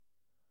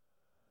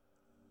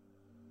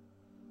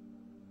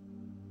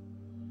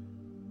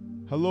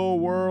Hello,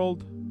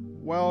 world.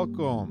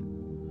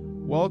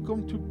 Welcome.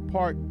 Welcome to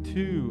part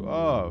 2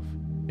 of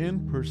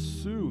In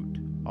Pursuit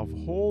of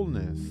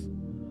Wholeness.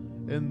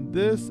 In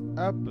this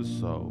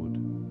episode,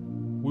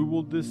 we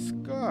will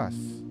discuss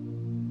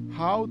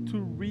how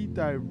to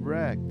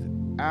redirect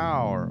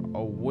our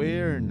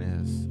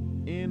awareness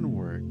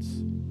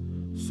inwards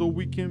so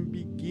we can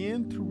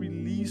begin to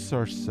release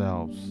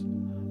ourselves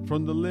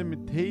from the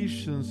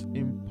limitations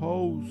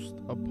imposed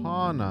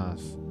upon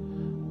us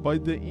by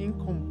the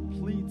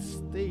incomplete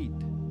state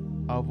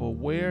of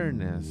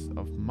awareness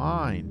of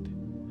mind,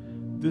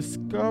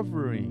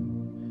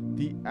 discovering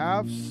the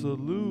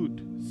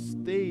absolute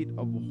state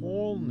of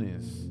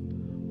wholeness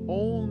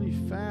only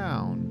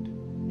found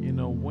in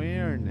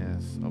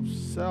awareness of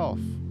self,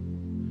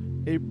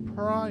 a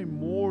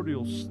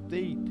primordial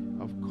state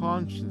of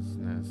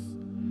consciousness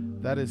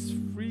that is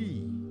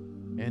free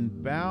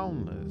and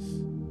boundless,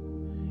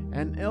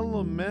 an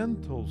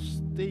elemental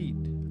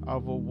state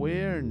of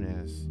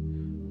awareness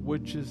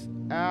which is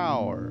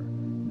our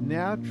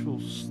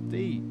natural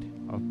state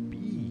of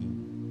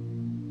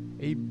being,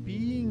 a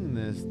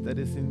beingness that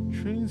is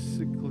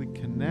intrinsically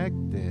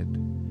connected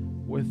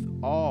with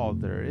all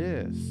there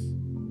is,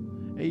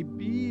 a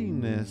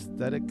beingness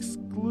that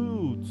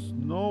excludes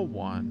no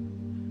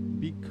one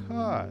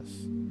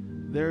because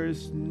there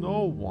is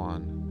no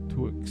one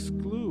to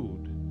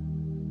exclude,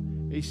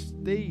 a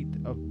state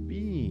of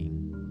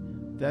being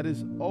that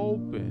is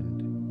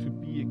open to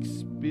be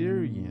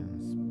experienced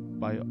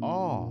by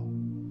all,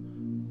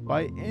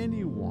 by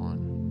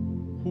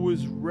anyone who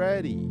is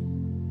ready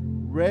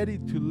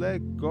to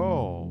let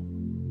go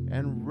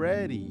and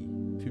ready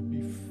to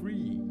be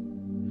free,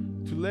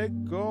 to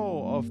let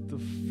go of the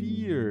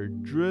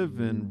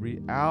fear-driven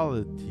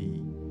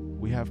reality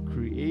we have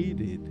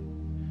created,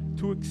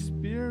 to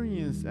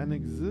experience an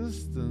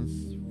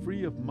existence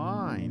free of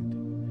mind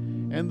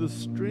and the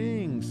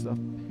strings of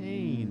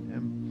pain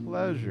and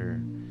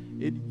pleasure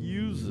it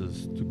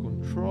uses to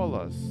control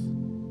us,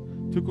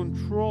 to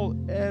control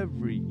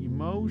every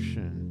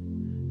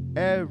emotion,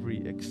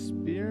 every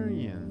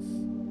experience,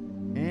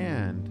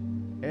 and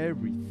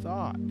every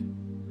thought,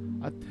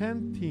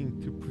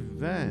 attempting to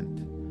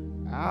prevent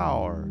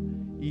our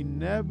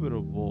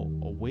inevitable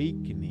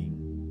awakening,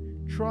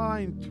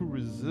 trying to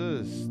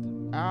resist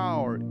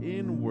our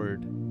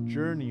inward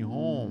journey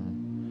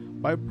home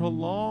by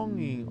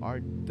prolonging our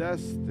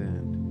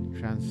destined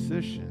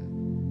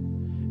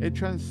transition, a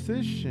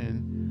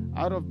transition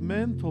out of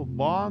mental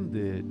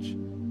bondage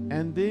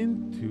and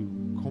into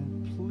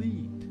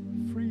complete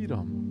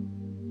freedom,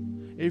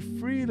 a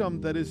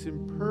freedom that is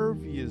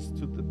impervious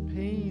to the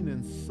pain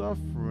and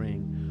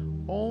suffering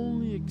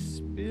only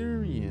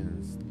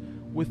experienced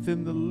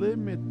within the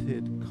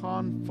limited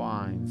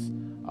confines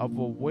of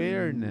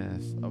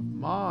awareness of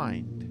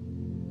mind,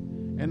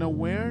 an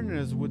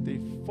awareness with a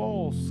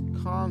false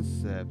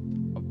concept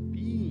of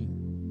being,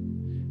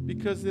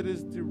 because it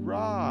is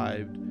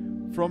derived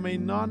from a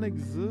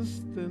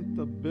non-existent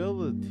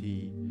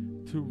ability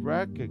to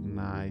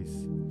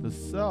recognize the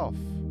self,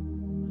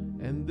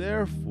 and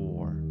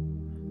therefore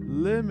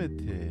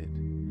limited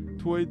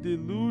to a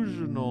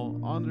delusional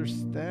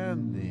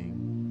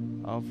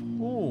understanding of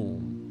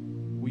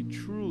whom we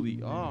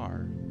truly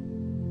are.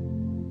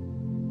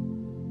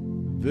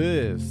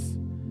 This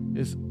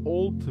is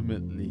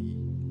ultimately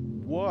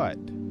what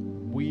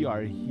we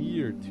are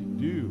here to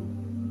do,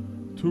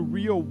 to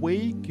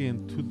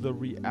reawaken to the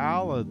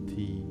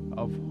reality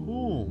of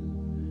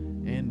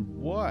whom and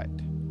what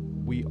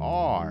we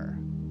are,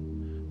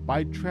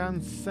 by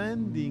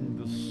transcending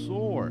the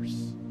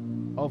source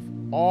of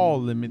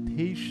all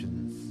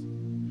limitations,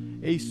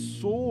 a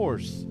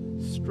source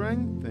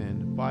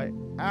strengthened by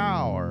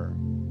our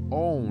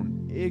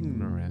own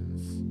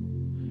ignorance,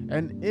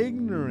 an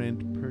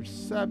ignorant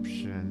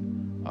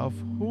perception of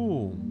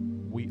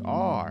whom we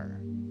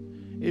are,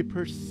 a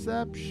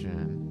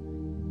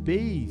perception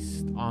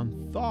based on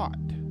thought,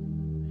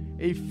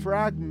 a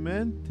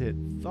fragmented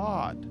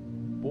thought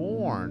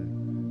born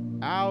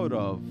out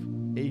of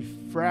a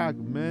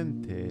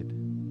fragmented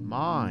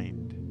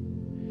mind,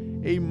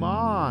 a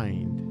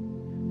mind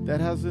that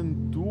has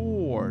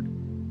endured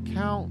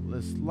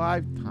countless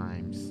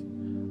lifetimes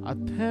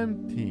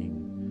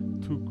attempting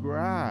to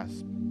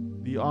grasp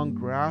the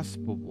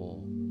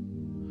ungraspable,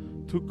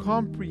 to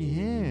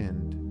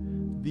comprehend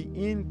the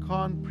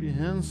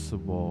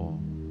incomprehensible,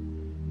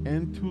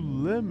 and to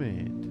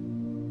limit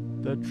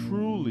the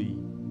truly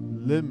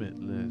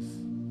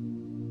limitless.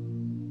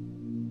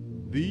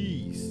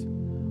 These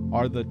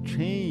are the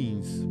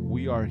chains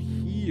we are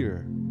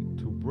here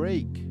to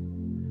break,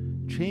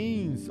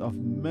 chains of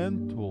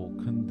mental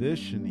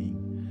conditioning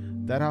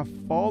that have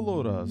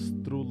followed us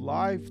through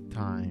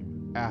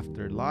lifetime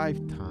after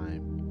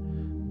lifetime,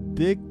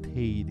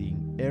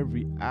 dictating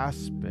every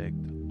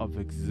aspect of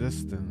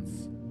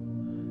existence,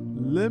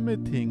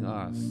 limiting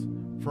us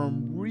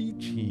from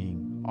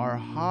reaching our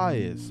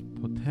highest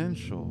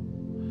potential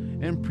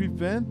and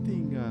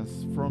preventing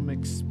us from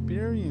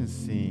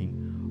experiencing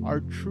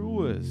our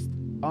truest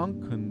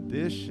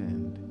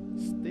unconditioned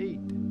state,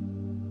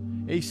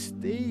 a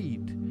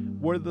state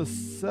where the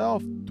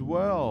self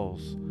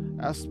dwells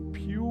as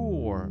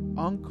pure,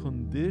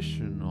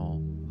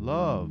 unconditional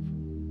love.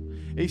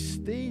 A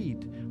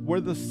state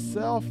where the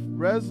self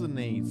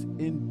resonates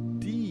in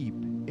deep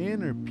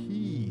inner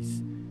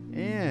peace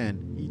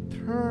and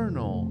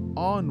eternal,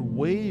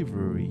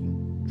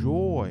 unwavering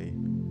joy.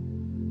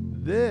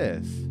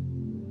 This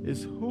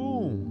is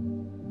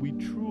whom we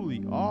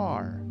truly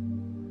are.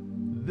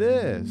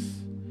 This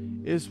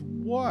is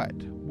what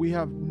we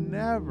have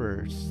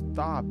never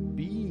stopped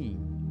being.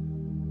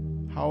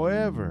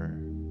 However,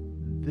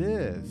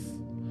 this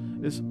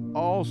is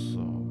also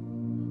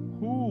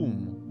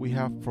whom we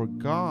have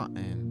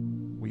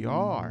forgotten we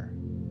are.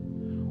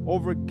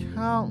 Over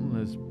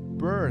countless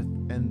birth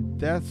and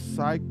death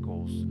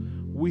cycles,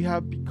 we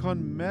have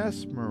become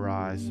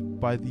mesmerized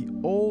by the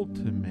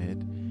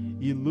ultimate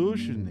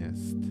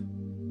illusionist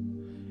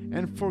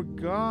and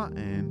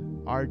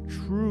forgotten our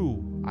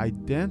true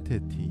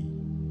identity,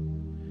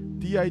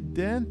 the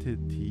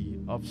identity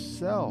of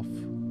self,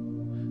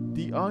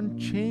 the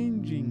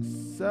unchanging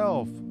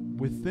self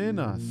within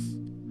us,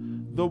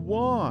 the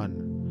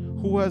one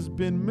who has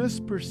been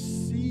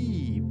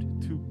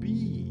misperceived to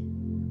be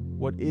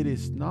what it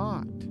is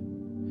not,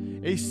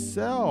 a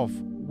self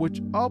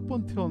which up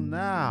until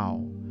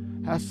now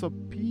has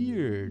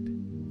appeared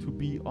to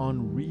be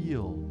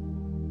unreal,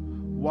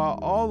 while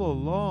all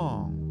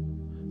along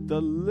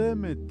the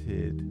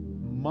limited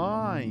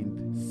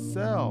mind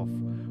self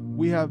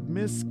we have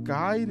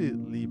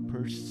misguidedly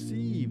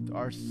perceived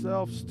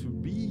ourselves to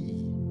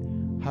be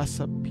has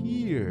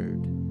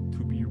appeared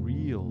to be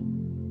real.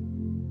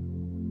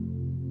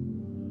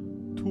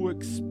 To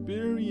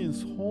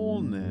experience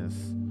wholeness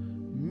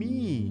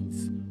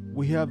means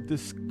we have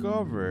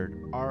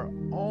discovered our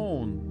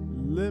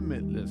own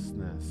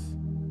limitlessness.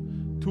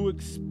 To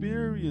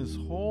experience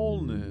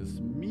wholeness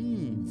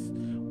means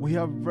we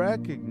have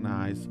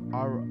recognized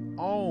our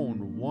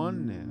own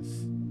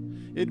oneness.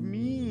 It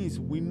means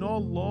we no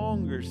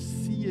longer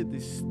see a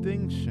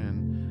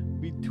distinction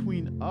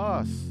between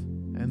us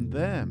and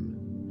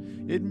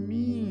them. It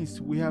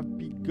means we have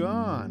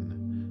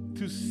begun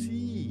to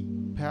see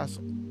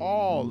past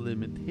all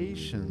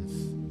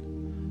limitations.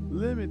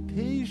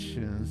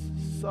 Limitations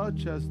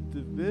such as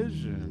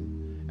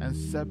division and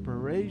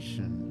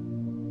separation.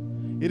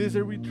 It is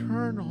a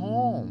return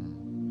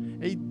home,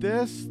 a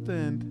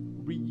destined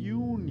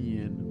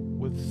reunion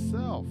with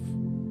self,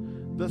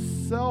 the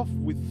self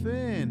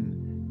within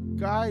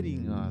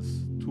guiding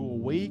us to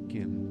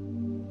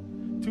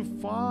awaken, to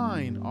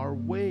find our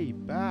way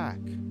back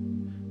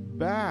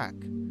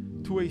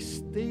to a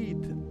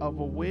state of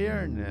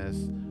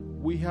awareness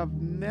we have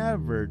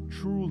never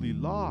truly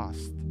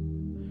lost,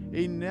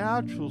 a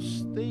natural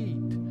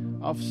state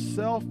of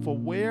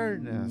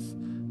self-awareness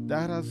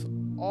that has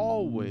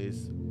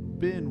always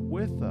been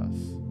with us.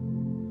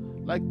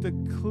 Like the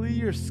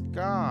clear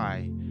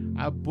sky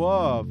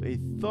above a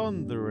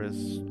thunderous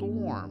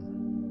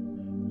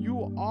storm,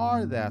 you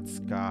are that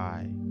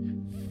sky,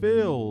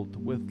 filled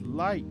with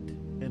light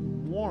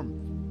and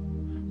warmth,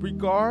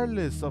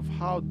 regardless of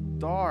how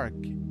dark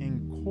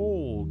and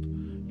cold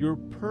your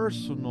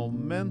personal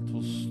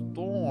mental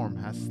storm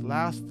has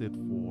lasted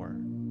for.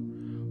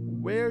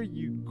 Where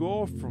you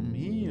go from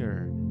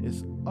here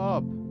is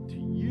up to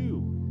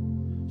you.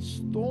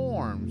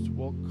 Storms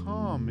will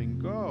come and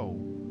go,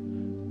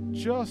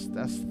 just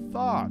as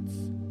thoughts,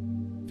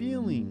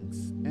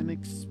 feelings, and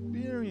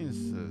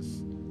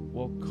experiences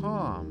will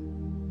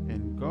come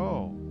and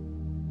go.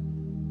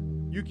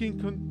 You can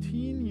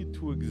continue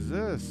to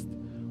exist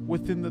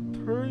within the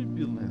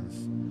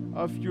turbulence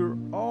of your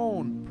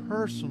own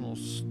personal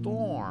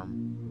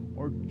storm,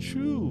 or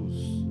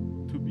choose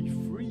to be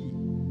free.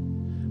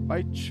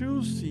 By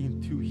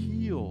choosing to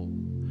heal,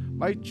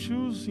 by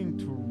choosing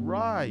to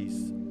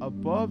rise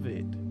above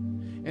it,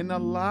 and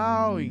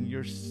allowing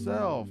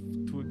yourself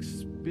to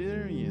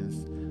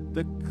experience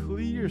the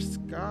clear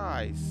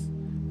skies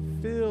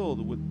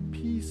filled with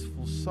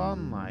peaceful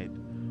sunlight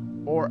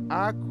or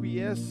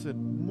acquiescent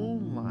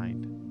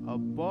moonlight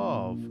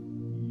above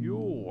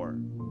your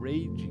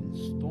raging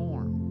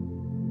storm.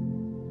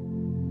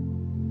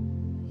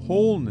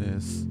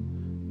 Wholeness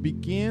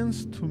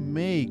begins to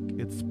make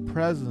its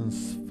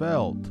presence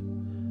felt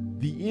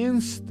the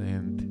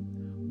instant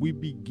we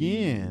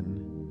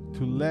begin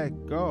to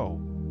let go.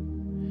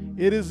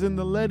 It is in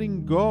the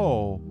letting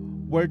go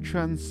where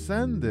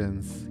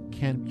transcendence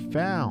can be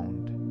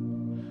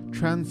found.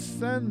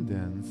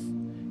 Transcendence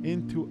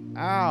into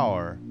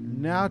our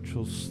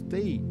natural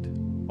state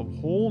of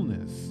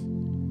wholeness.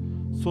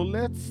 So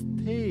let's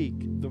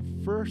take the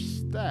first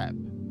step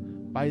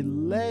by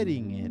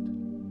letting it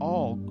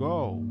all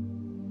go.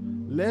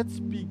 Let's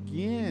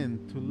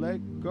begin to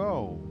let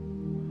go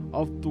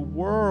of the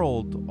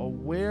world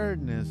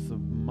awareness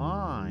of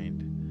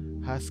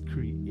mind has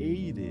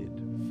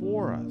created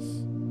for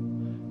us.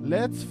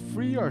 Let's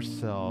free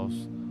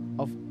ourselves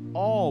of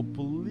all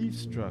belief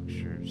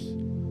structures,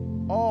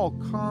 all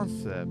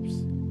concepts,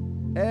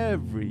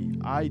 every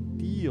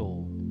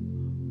ideal,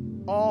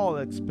 all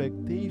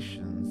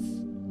expectations,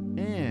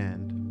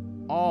 and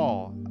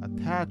all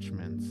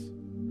attachments.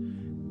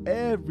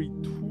 every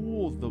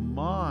tool the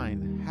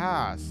mind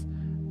has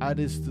at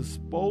its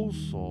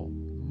disposal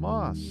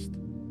must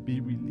be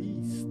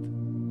released.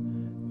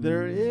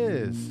 There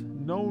is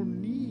no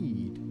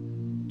need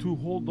to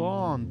hold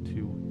on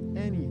to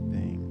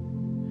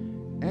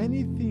anything.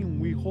 Anything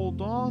we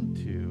hold on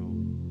to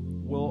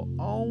will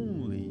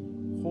only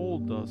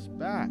hold us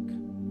back.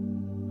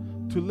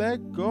 To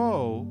let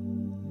go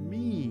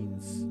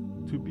means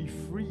to be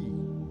free.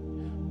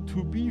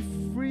 To be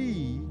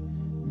free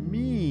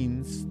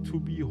means to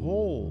be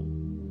whole.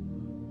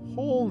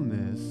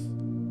 Wholeness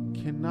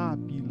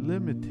cannot be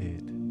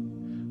limited.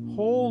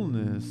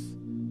 Wholeness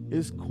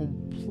is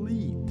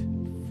complete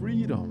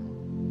freedom.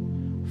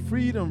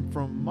 Freedom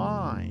from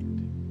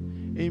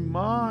mind. A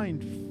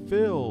mind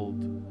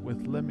filled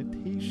with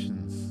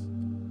limitations.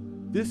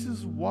 This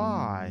is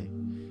why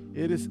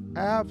it is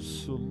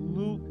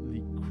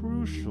absolutely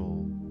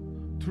crucial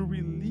to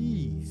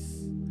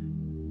release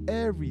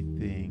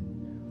everything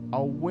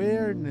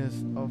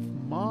awareness of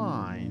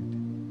mind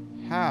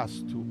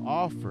has to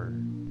offer.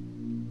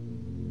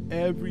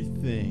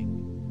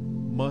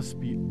 Everything must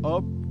be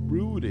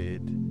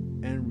uprooted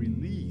and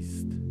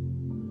released,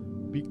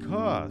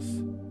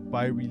 because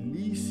by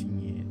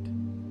releasing it,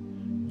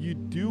 you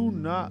do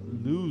not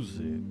lose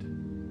it,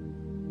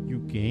 you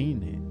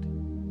gain it.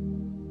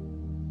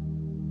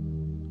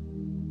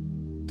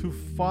 To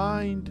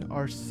find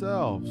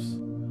ourselves,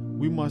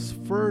 we must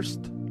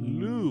first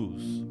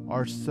lose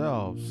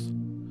ourselves.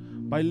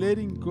 By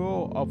letting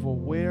go of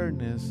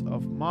awareness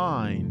of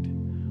mind,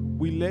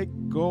 we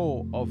let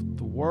go of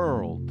the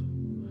world.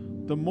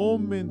 The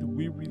moment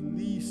we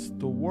release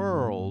the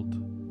world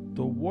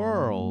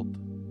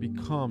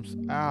becomes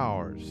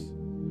ours.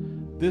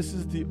 This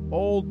is the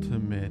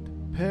ultimate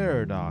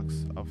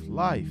paradox of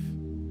life,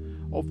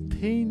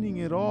 obtaining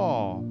it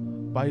all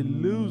by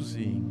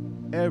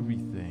losing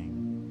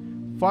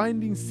everything,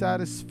 finding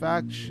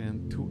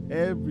satisfaction to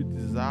every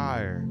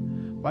desire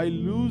by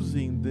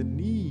losing the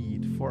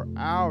need for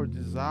our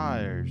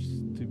desires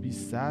to be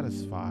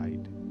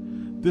satisfied,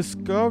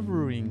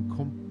 discovering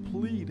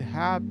complete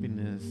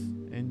happiness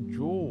and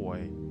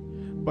joy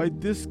by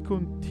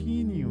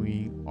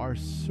discontinuing our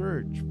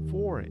search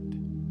for it,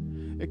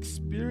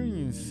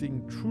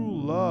 experiencing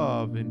true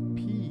love and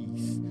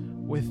peace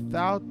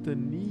without the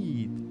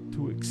need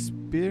to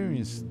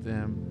experience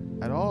them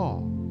at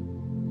all.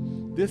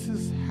 This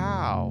is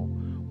how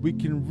we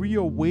can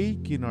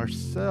reawaken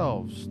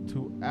ourselves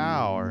to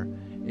our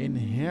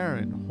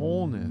inherent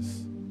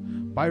wholeness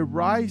by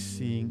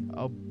rising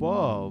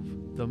above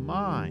the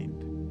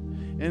mind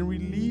and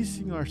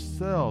releasing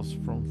ourselves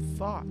from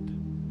thought.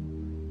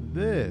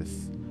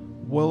 This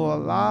will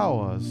allow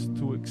us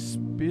to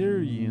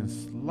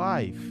experience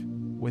life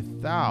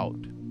without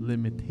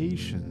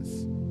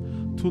limitations,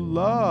 to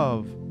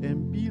love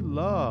and be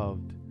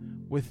loved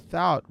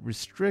without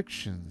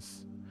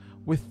restrictions,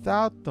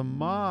 without the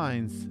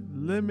mind's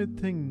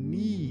limiting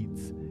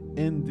needs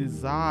and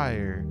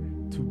desire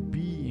to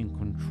be in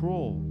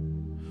control,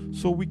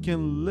 so we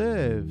can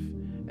live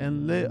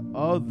and let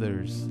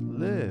others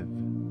live,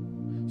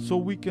 so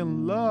we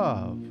can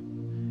love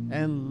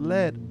and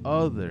let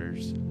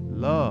others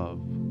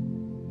love,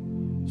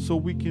 so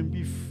we can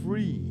be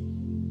free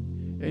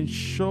and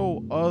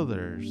show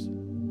others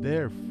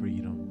their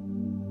freedom.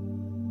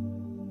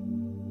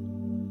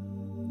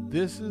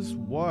 This is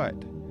what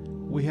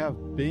we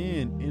have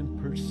been in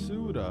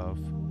pursuit of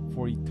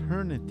for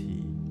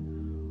eternity,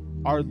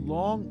 our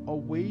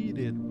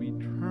long-awaited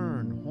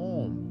return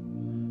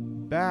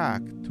home,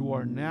 back to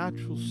our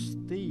natural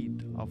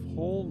state of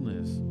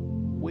wholeness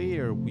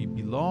where we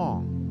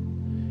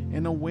belong,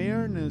 an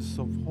awareness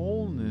of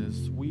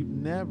wholeness we've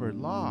never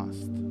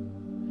lost,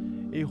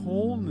 a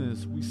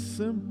wholeness we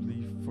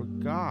simply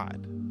forgot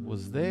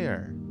was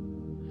there,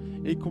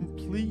 a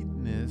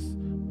completeness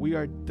we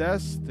are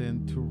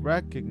destined to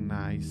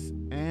recognize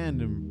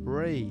and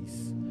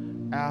embrace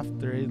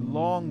after a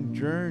long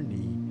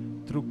journey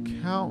through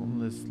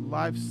countless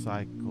life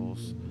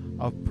cycles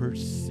of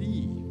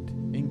perceived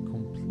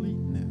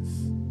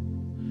incompleteness,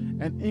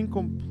 an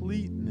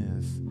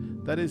incompleteness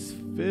that is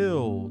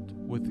filled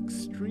with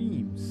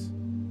extremes,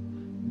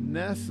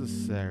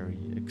 necessary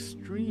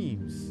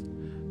extremes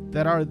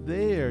that are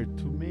there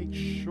to make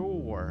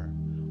sure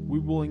we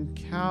will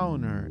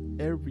encounter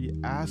every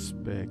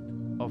aspect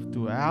of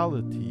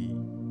duality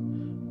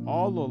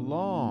all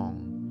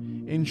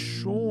along,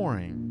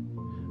 ensuring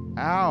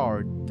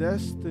our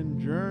destined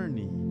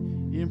journey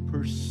in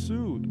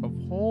pursuit of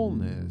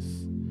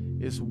wholeness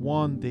is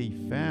one day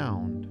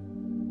found.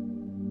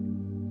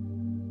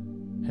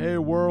 Hey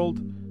world,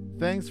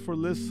 thanks for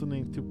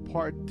listening to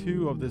part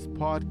 2 of this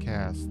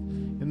podcast.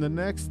 In the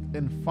next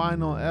and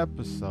final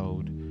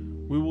episode,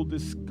 we will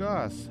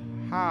discuss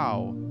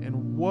how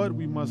and what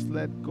we must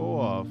let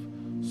go of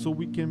so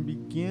we can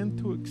begin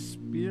to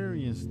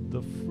experience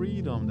the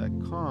freedom that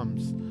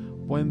comes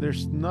when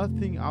there's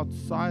nothing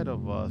outside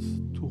of us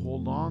to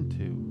hold on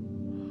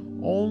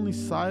to, only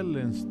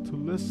silence to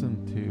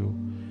listen to,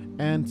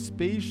 and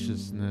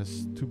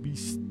spaciousness to be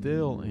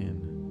still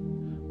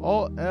in.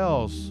 All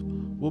else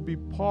will be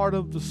part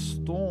of the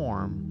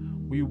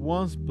storm we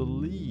once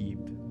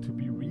believed to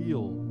be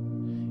real.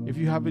 If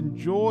you have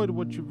enjoyed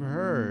what you've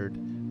heard,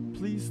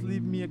 please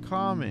leave me a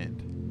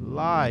comment,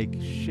 like,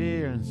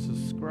 share, and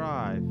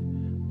subscribe.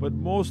 But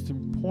most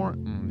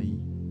importantly,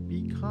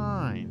 be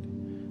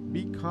kind.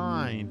 Be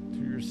kind to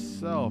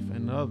yourself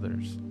and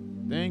others.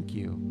 Thank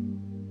you.